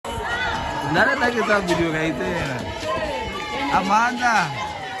Nada lagi tak video kayak itu ya. Amanda.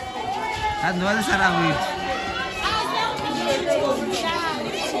 Kan wal sarawit.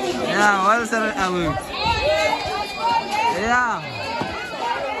 Ya, wal sarawit. Ya.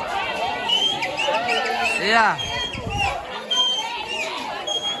 Ya.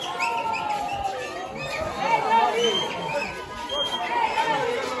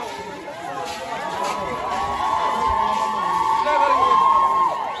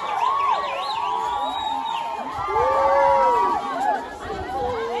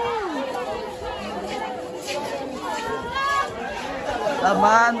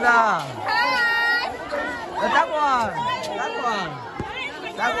 Amanda. Hi. Takwan.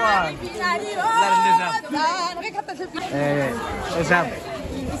 What's up?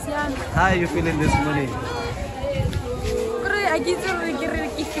 How are you feeling this morning?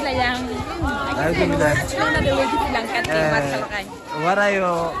 What are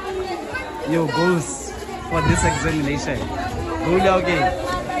your goals for this examination? Okay.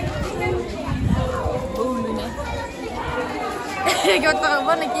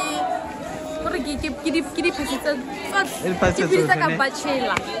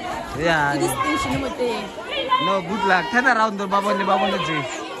 Yeah. No, good luck. Turn around the babone.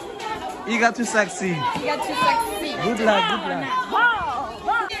 Eager to succeed. Good luck.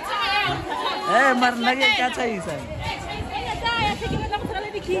 Hey, marnage kacha isa.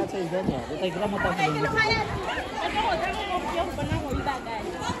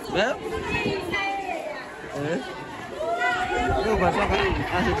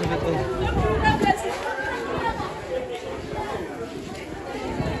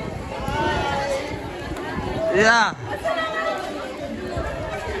 Yeah.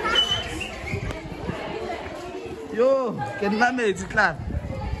 Yo, can manage it, lad.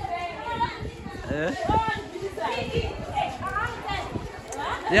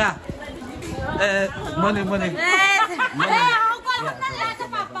 Yeah. Money.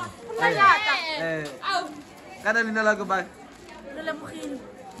 Kada nila lagu ba?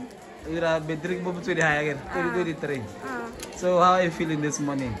 You're Matric Motswedi High again, 2023. So how are you feeling this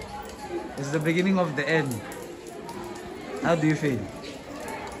morning? It's the beginning of the end. How do you feel?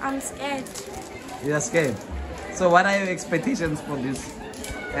 I'm scared. You are scared. So what are your expectations for this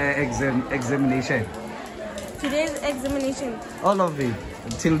examination? Today's examination. All of it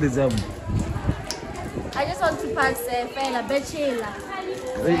until December. I just want to pass a bachelor.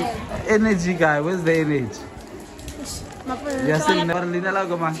 Energy guy, where's the energy? You are still never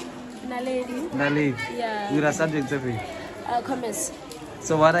Naledi. Yeah. You're a subject of it. Commerce.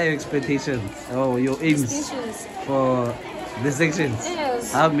 So what are your expectations? Oh, your aims for the sections?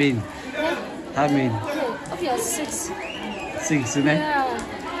 Yes. How many? How many? Okay, 6. 6, you know? Yeah.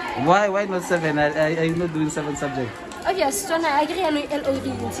 Why not 7? Are you not doing 7 subjects? Okay, so I agree on LOD.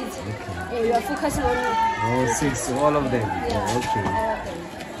 Okay. You are focusing on. Oh, 6, all of them. Yeah. Okay.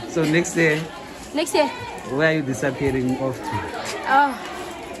 So next year? Next year. Where are you disappearing off to?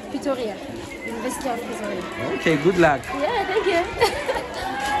 Pretoria. University of Pretoria. Okay, good luck. Yeah.